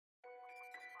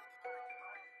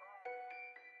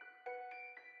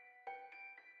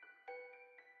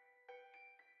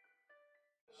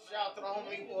Shout out to the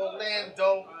homie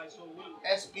Orlando,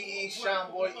 S.B.E,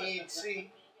 ShineboyEnt. You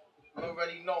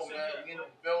already know, man. We in the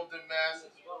building, man.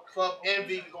 Club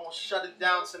Envy, we gonna shut it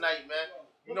down tonight, man.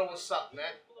 You know what's up,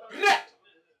 man.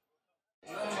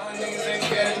 My niggas ain't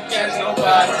scared to catch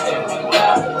nobody.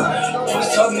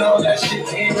 Was talking all that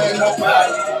shit, ain't with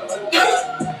nobody.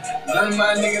 None of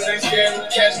my niggas ain't scared to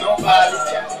catch nobody.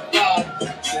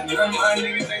 None of my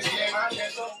niggas ain't scared to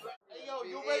catch nobody. Hey, yo,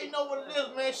 you already know what it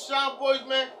is, man. Shineboys,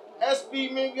 man. S.B.E,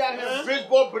 man. We out here in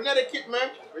Bridgeport, Connecticut, man.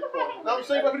 Know what I'm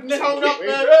saying? We turn up,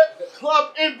 man.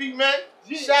 Club Envy, man.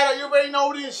 Shout out, you already know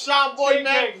what it is. Shineboy,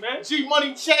 man. G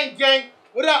Money Chain Gang.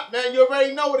 What up, man? You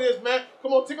already know what it is, man.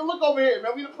 Come on, take a look over here,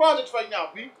 man. We in the projects right now,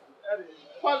 B.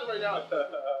 Projects right now.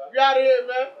 We out of here,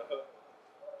 man.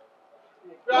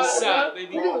 What's up,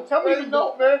 baby? Tell me you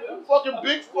know, man. Fucking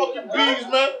big fucking bees,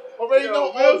 man. Already know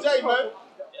all day, man.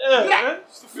 Yeah, man.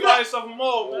 It's the flyest of them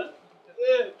all, man.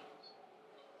 Yeah.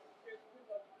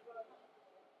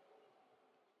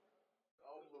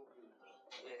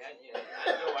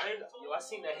 I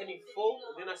seen that Henny full,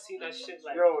 and then I seen that shit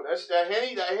like. Yo, that's that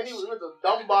Henny was with the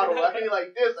dumb bottle. That Henny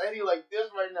like this. That Henny like this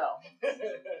right now. I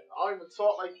don't even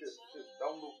talk like this. Shit,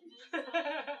 dumb movie.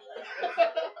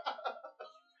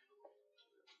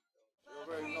 You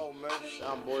already know, man.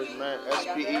 Shineboys, man.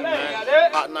 S.B.E,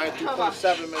 man. Hot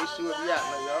 92.7, man. You see where we at,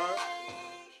 man. You alright?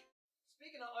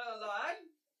 Speaking of oil line,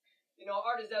 you know,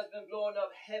 artists that's been blowing up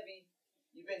heavy.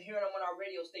 You've been hearing them on our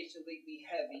radio station lately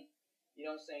heavy. You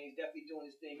know what I'm saying? He's definitely doing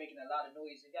his thing, making a lot of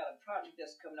noise. He got a project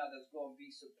that's coming out that's going to be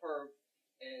superb.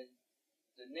 And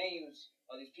the names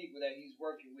of these people that he's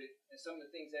working with and some of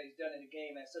the things that he's done in the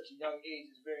game at such a young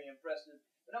age is very impressive.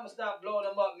 But I'm going to stop blowing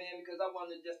him up, man, because I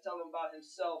wanted to just tell him about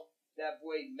himself. That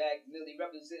boy, Mac Millie,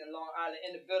 representing Long Island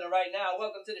in the building right now.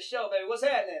 Welcome to the show, baby. What's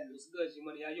happening? What's good, G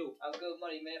Money? How you? I'm good,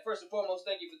 money, man. First and foremost,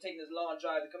 thank you for taking this long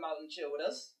drive to come out and chill with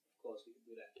us. Of course, we can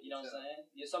do that. You know what I'm saying?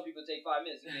 Yeah, some people take 5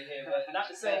 minutes to get here, but not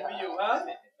the same for you, huh?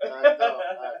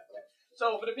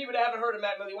 So, for the people that haven't heard of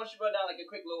Mac Millie, why don't you run down like a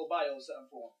quick little bio or something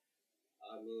for him?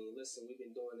 I mean, listen, we've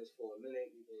been doing this for a minute.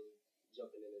 We've been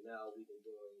jumping in and out. We've been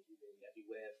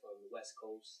everywhere from the West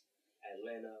Coast,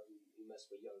 Atlanta. We messed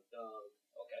with Young Thug.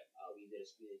 Okay. We did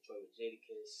joint with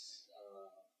Jadakiss,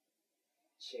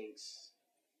 Chinks.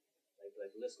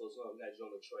 Like the list goes on. We got a joint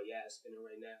with Troy Ass spinning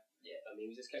right now. Yeah. I mean,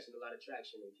 we're just catching a lot of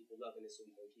traction and people loving it, so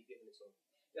we're gonna keep giving it to them.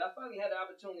 Yeah, I finally had the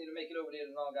opportunity to make it over there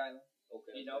to Long Island.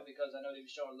 Okay. You know, because I know they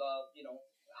were showing love, you know,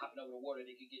 hopping over the water,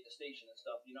 they could get the station and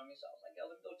stuff, you know what I mean? So I was like, yo,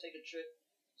 let's go take a trip,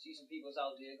 see some people's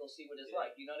out there, go see what it's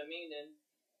like, you know what I mean? And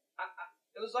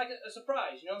it was like a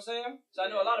surprise, you know what I'm saying? So I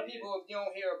know a lot of people, if you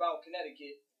don't hear about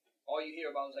Connecticut, all you hear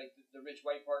about is like the rich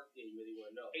white part. Yeah, you really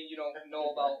want to know. And you don't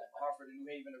know about Hartford and New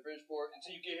Haven and Bridgeport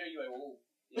until you get here, you're like, whoa.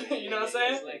 You know what I'm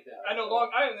saying? Like that. I know Long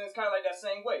Island is kind of like that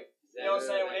same way. Exactly. You know what I'm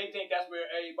saying? When they think that's where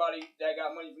everybody that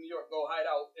got money from New York go hide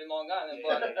out in Long Island.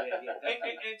 But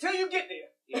until you get there.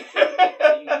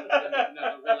 Yeah, you're not going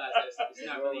to realize that it's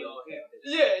not really all here.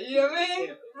 Yeah, you know what I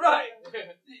mean? Right.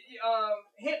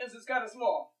 Hamptons is kind of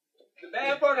small. The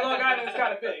bad part of Long Island is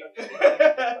kind of big.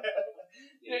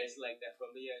 Yeah, it's like that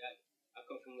from me. I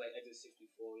come from like exit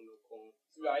 64, you know, Corn.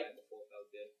 Right. Back and forth out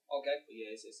there. Okay. But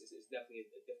yeah, it's definitely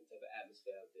a different type of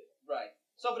atmosphere out there. Right.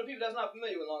 So for the people that's not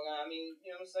familiar with Long Island, I mean, you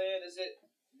know what I'm saying? Is it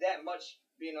that much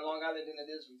being in Long Island than it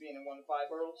is from being in one of the 5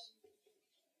 boroughs?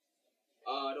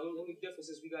 The only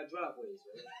difference is we got driveways,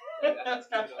 man. Good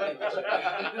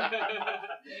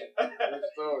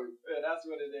story. Yeah, that's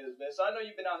what it is, man. So I know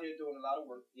you've been out here doing a lot of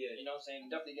work. Yeah. You know what I'm saying?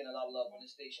 Definitely getting a lot of love on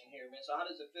this station here, man. So how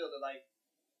does it feel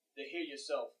to hear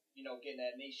yourself, you know, getting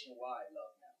that nationwide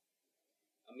love now?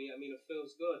 I mean, it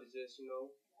feels good. It's just, you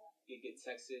know, you get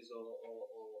texts or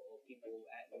people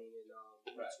at me and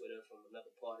Twitter from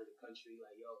another part of the country,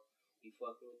 like, yo, we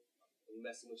fucking, we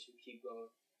messing with you, keep going.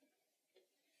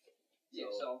 Yeah,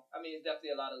 so I mean, it's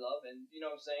definitely a lot of love, and you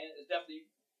know what I'm saying? It's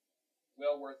definitely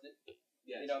well worth it.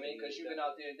 Yeah, you know what I mean? Because you've been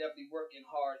out there definitely working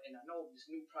hard, and I know this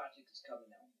new project is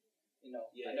coming out. You know,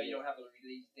 I know you don't have a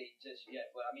release date just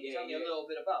yet, but I mean, tell me a little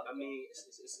bit about it. I mean,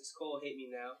 it's called Hate Me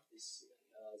Now. It's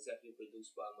executive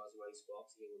produced by Maserati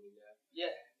Sparks, Here With Me Now.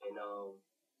 Yeah. And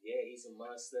yeah, he's a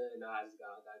monster, and I just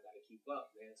gotta keep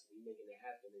up, man. So we making it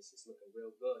happen. It's looking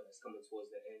real good. It's coming towards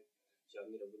the end. So I'll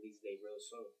get a release date real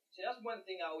soon. See, that's one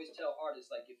thing I always tell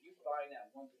artists, like if you find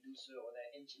that one producer or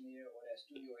that engineer or that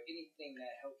studio or anything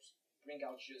that helps bring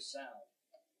out your sound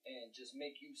and just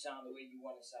make you sound the way you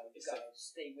want to sound, you gotta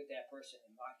stay with that person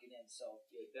and lock it in. So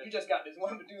you just got this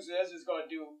one producer that's just gonna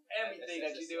do everything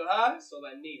that you do, huh? That's all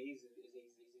I need. He's as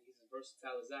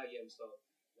versatile as I am. So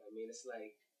I mean, it's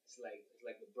like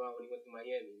LeBron when he went to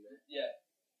Miami, man. Yeah.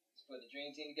 Put the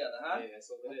dream team together, huh? Yeah, that's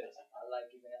what it is. I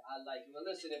like it, man. I like it. Well,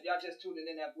 listen, if y'all just tuning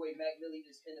in, that boy Mac Millie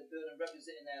is in the building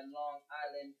representing that Long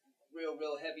Island real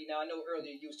heavy. Now, I know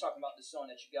earlier you was talking about the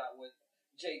song that you got with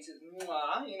Jay to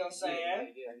Mwah, you know what I'm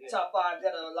saying? Yeah. Top 5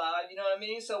 Dead or Alive, you know what I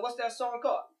mean? So what's that song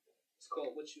called? It's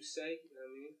called What You Say, you know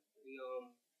what I mean? We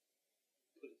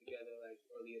put it together like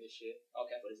earlier this year.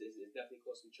 Okay. But it's definitely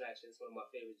caught some traction. It's one of my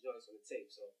favorite joints on the tape,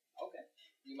 so. Okay.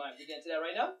 You mind if we get into that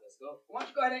right now? Let's go. Why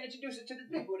don't you go ahead and introduce it to the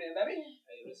people then, baby?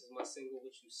 Hey, this is my single,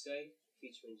 What You Say,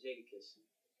 featuring Jadakiss. You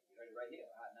heard it right here,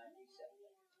 Hot 937.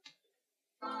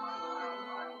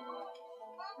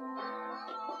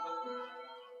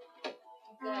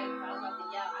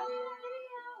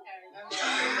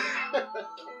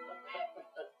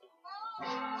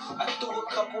 I threw a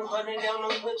couple hundred down on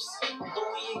whips.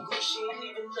 Louis and Gucci ain't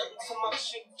even nothing to my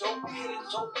chick. Don't get it,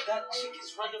 dope. Got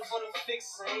chickens running for the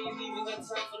fix. I ain't even got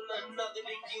time for nothing other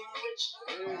than getting rich.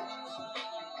 What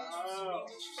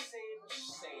you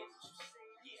saying?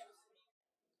 Yeah.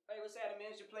 Hey, what's happening,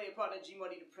 man? It's your player partner, G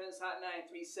Money the Prince, Hot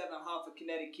 937, Hartford,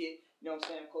 Connecticut. You know what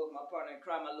I'm saying? Of course, my partner in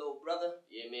crime, my little brother.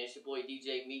 Yeah, man, it's your boy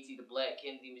DJ Meaty, the Black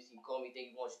Kennedy. You call me, think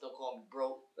you want, you don't call me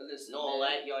bro. But listen, and all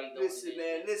that, you already know.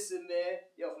 Listen, man.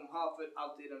 Yo, from Hartford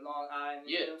out there to Long Island,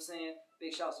 yeah. You know what I'm saying?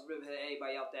 Big shouts to Riverhead,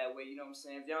 everybody out that way, you know what I'm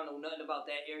saying? If y'all know nothing about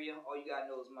that area, all you gotta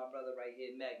know is my brother right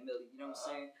here, Mac Millie, you know what I'm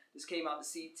saying? This came out the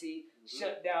CT,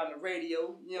 shut down the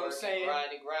radio, you know what I'm saying?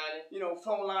 Grinding. You know,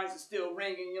 phone lines are still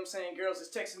ringing, you know what I'm saying? Girls is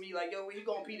texting me like, yo, where you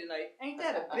gonna be tonight? Ain't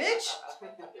that a bitch?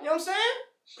 You know what I'm saying?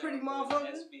 Pretty motherfucker.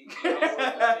 S.B.E.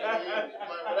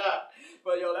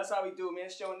 But yo, that's how we do, man.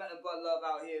 Showing nothing but love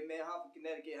out here, man. Hartford,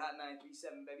 Connecticut, Hot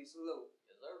 937, baby. Salute.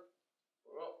 Yes, sir.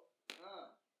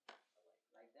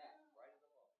 Like that. Right in the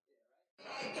wall.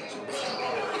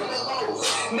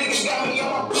 Niggas got me on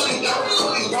my bully,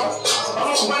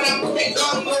 when I put that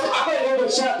gun on, I better go to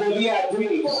shop with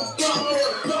VIP.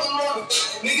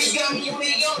 Niggas got me on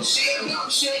that young shit.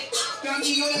 Got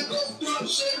me on that dumb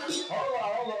shit. Hold on.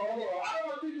 I don't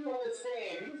know if you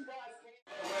understand. These guys can't.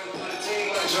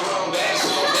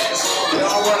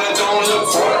 Don't run it, don't look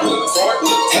for it.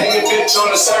 Hang a bitch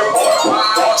on the surfboard.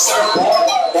 Walk surfboard.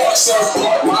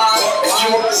 If you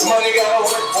want this money, gotta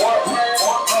work for it.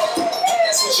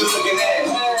 That's what you're looking at.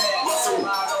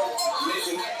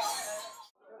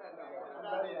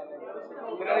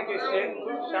 Connecticut shit.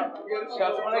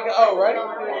 Shout to my nigga O, right?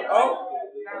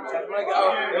 Shout to my nigga O.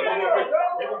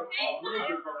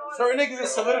 Certain niggas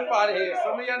is solidified here.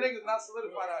 Some of y'all niggas not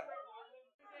solidified out here.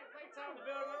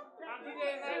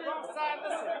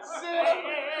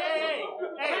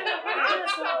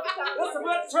 Listen, we're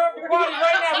gonna turn up the party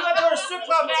right now. We're gonna go to a strip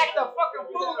club and act a fucking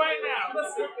fool right now.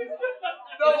 Listen. You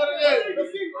know what it is.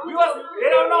 They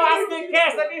don't know I spit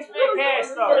cash like they spit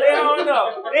cash though. They don't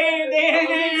know. They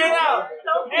know.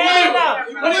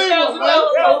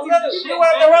 You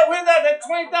want the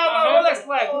 $20,000 Rolex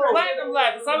flag, platinum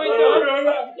flag. That's how we do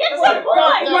it.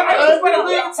 You want a Louis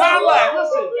Vuitton flag.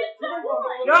 Listen.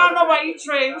 Y'all know about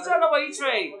E-Trade. What y'all know about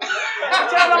E-Trade?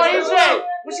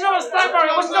 What you know about stock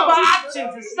market? What you know about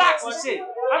options and stocks and shit?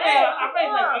 I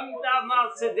made like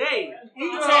 $80,000 today.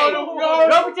 E-Trade.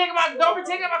 Don't be taking my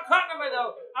card number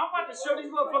though. I'm about to show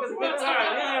these motherfuckers a good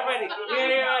time. You ain't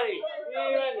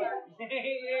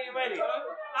ready.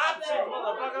 Options,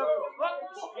 motherfucker. Fuck the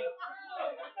street.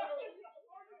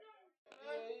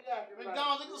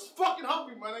 McDonald's niggas fucking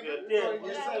hungry, man. Yeah.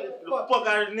 The fuck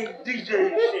out of this nigga DJ and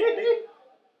shit,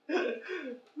 nigga.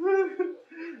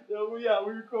 Yo, we out.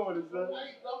 We recording, son.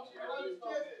 Hey,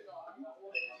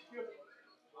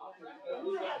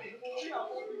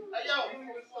 yo.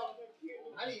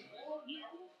 I need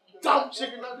dumb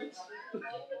chicken nuggets.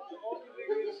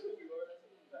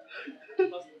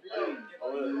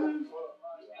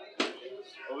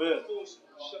 Over here.